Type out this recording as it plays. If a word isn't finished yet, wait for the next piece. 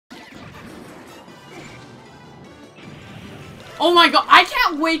Oh my god, I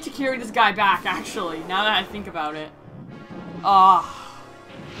can't wait to carry this guy back, actually, now that I think about it.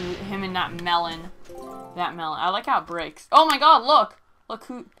 Him and that melon. That melon. I like how it breaks. Oh my god, look! Look,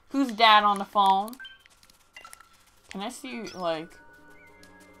 who's dad on the phone? Can I see, like...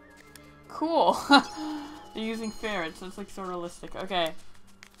 Cool. They're using ferrets, so it's like so realistic. Okay.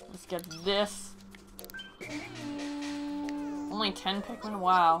 Let's get this. Only 10 Pikmin?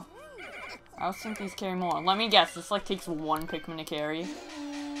 Wow. I was thinking these carry more. Let me guess, this like takes 1 Pikmin to carry.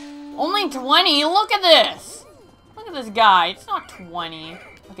 Only 20? Look at this! Look at this guy. It's not 20.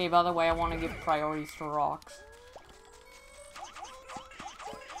 Okay, by the way, I want to give priorities to rocks.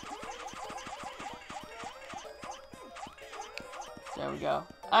 There we go.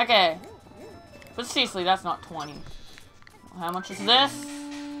 Okay. But seriously, that's not 20. How much is this?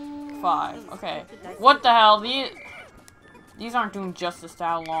 5. Okay. What the hell? These aren't doing justice to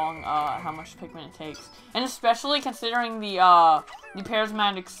how long, how much Pikmin it takes. And especially considering the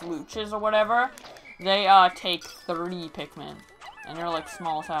charismatic slooches or whatever, they, take 30 Pikmin. And they're, like,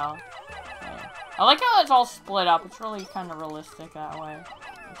 small as hell. Yeah. I like how it's all split up. It's really kind of realistic that way.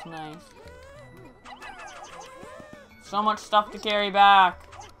 It's nice. So much stuff to carry back.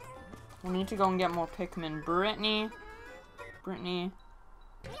 We need to go and get more Pikmin. Brittany,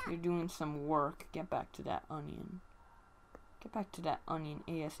 you're doing some work. Get back to that onion. Get back to that onion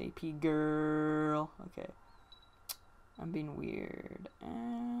ASAP, girl. Okay. I'm being weird.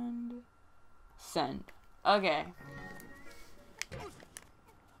 And... send. Okay.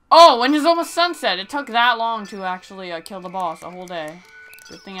 Oh, and it's almost sunset. It took that long to actually kill the boss. A whole day.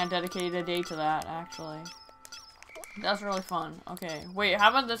 Good thing I dedicated a day to that, actually. That's really fun. Okay. Wait, how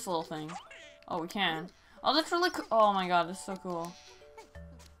about this little thing? Oh, we can. Oh, that's really cool. Oh my god, that's so cool.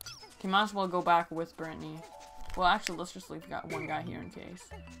 Okay, might as well go back with Brittany. Well, actually, let's just leave one guy here in case.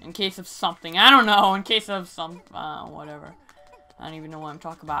 In case of something. I don't know. In case of some, whatever. I don't even know what I'm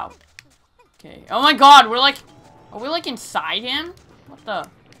talking about. Okay. Oh my god, we're like... Are we like inside him? What the...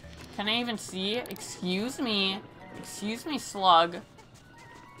 Can I even see? Excuse me. Excuse me, slug.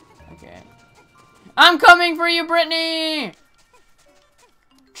 Okay. I'm coming for you, Brittany!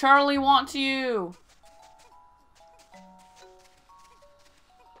 Charlie wants you!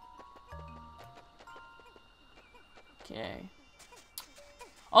 Okay.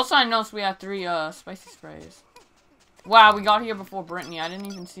 Also, I noticed we have 3, spicy sprays. Wow, we got here before Brittany. I didn't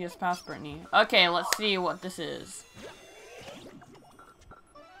even see us past Brittany. Okay, let's see what this is.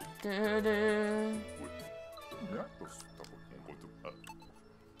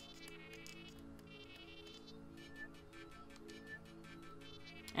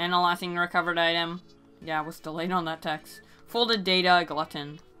 Analyzing recovered item. Yeah, I was delayed on that text. Folded data,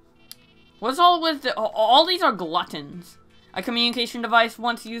 glutton. What's all with the, all these are gluttons. A communication device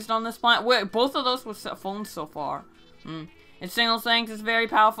once used on this planet. Wait, both of those were phones so far. Its signal strength is very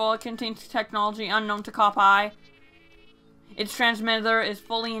powerful. It contains technology unknown to Copeye. Its transmitter is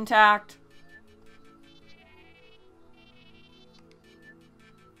fully intact.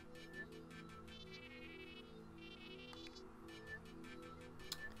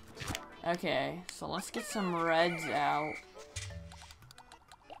 Okay, so let's get some reds out.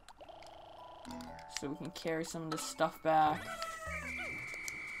 So we can carry some of this stuff back.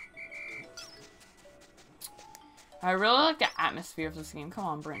 I really like the atmosphere of this game. Come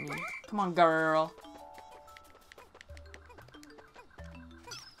on, Brittany. Come on, girl.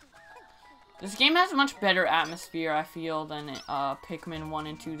 This game has a much better atmosphere, I feel, than Pikmin 1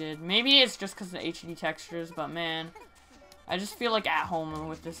 and 2 did. Maybe it's just because of the HD textures, but man, I just feel like at home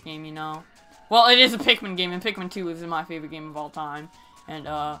with this game, you know? Well, it is a Pikmin game, and Pikmin 2 is my favorite game of all time. And,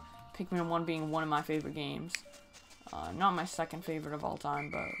 Pikmin 1 being one of my favorite games. Not my second favorite of all time,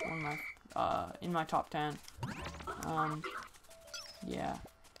 but one of my, in my top 10. Yeah.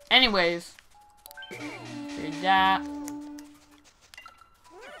 Anyways. Here's that.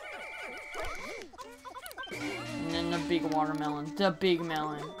 And then the big watermelon. The big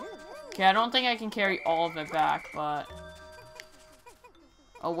melon. Okay, I don't think I can carry all of it back, but...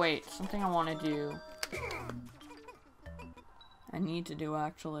 Oh, wait. Something I want to do. I need to do,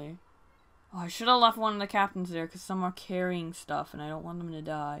 actually. Oh, I should have left one of the captains there, because some are carrying stuff, and I don't want them to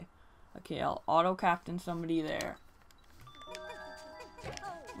die. Okay, I'll auto-captain somebody there.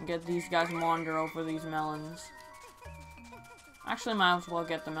 And get these guys to wander over these melons. Actually, might as well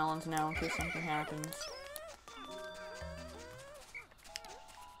get the melons now, in case something happens.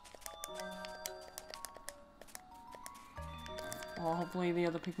 Well, hopefully the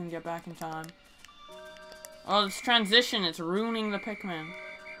other Pikmin get back in time. Oh, this transition, it's ruining the Pikmin.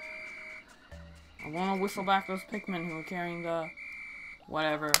 I want to whistle back those Pikmin who are carrying the...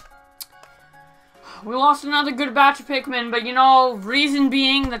 whatever. We lost another good batch of Pikmin, but you know, reason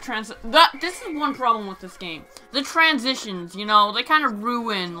being this is one problem with this game. The transitions, you know, they kind of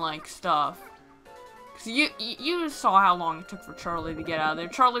ruin, like, stuff. Cause you saw how long it took for Charlie to get out of there.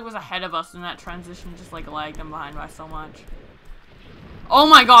 Charlie was ahead of us, and that transition just, like, lagged him behind by so much. Oh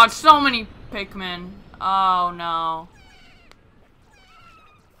my god, so many Pikmin. Oh no.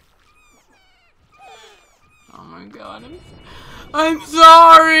 Oh my god, I'm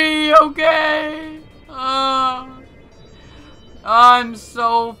sorry, okay?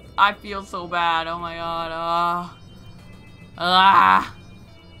 I feel so bad, oh my god,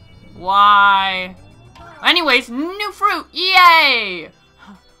 why? Anyways, new fruit, yay!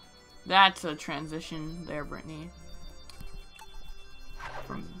 That's a transition there, Brittany.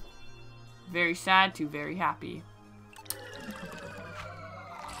 From very sad to very happy.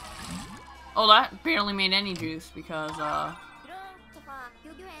 Oh, that barely made any juice because,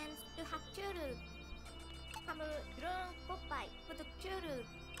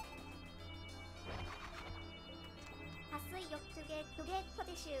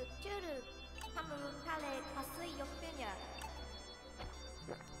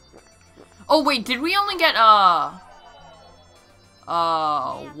 Oh, wait, did we only get,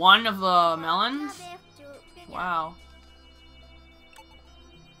 one of the melons? Wow.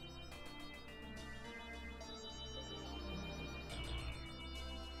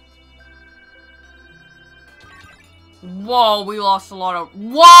 Whoa, we lost a lot of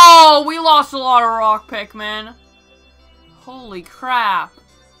rock Pikmin. Holy crap.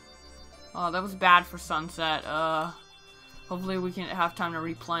 Oh, that was bad for Sunset. Hopefully we can have time to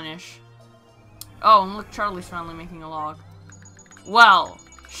replenish. Oh, and look, Charlie's finally making a log. Well,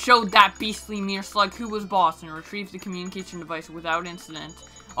 showed that beastly mere slug who was boss and retrieved the communication device without incident.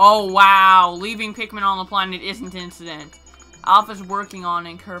 Oh, wow. Leaving Pikmin on the planet isn't incident. Alpha's working on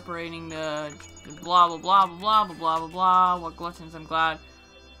incorporating the blah blah blah blah blah blah blah blah. What gluttons? I'm glad.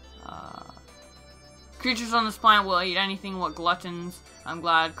 Creatures on this planet will eat anything. What gluttons? I'm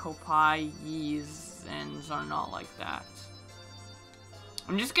glad Kopaians are not like that.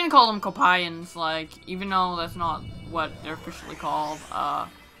 I'm just gonna call them Kopaians, like, even though that's not what they're officially called. I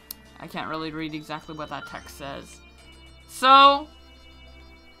can't really read exactly what that text says. So,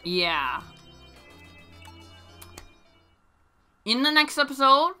 yeah. In the next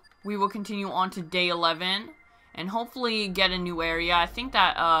episode, we will continue on to day 11 and hopefully get a new area. I think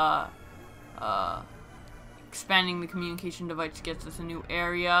that, expanding the communication device gets us a new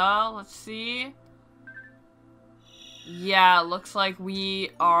area. Let's see. Yeah, looks like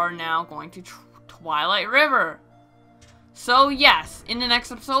we are now going to Twilight River. So, yes, in the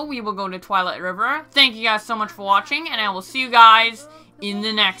next episode, we will go to Twilight River. Thank you guys so much for watching, and I will see you guys in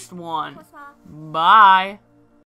the next one. Bye.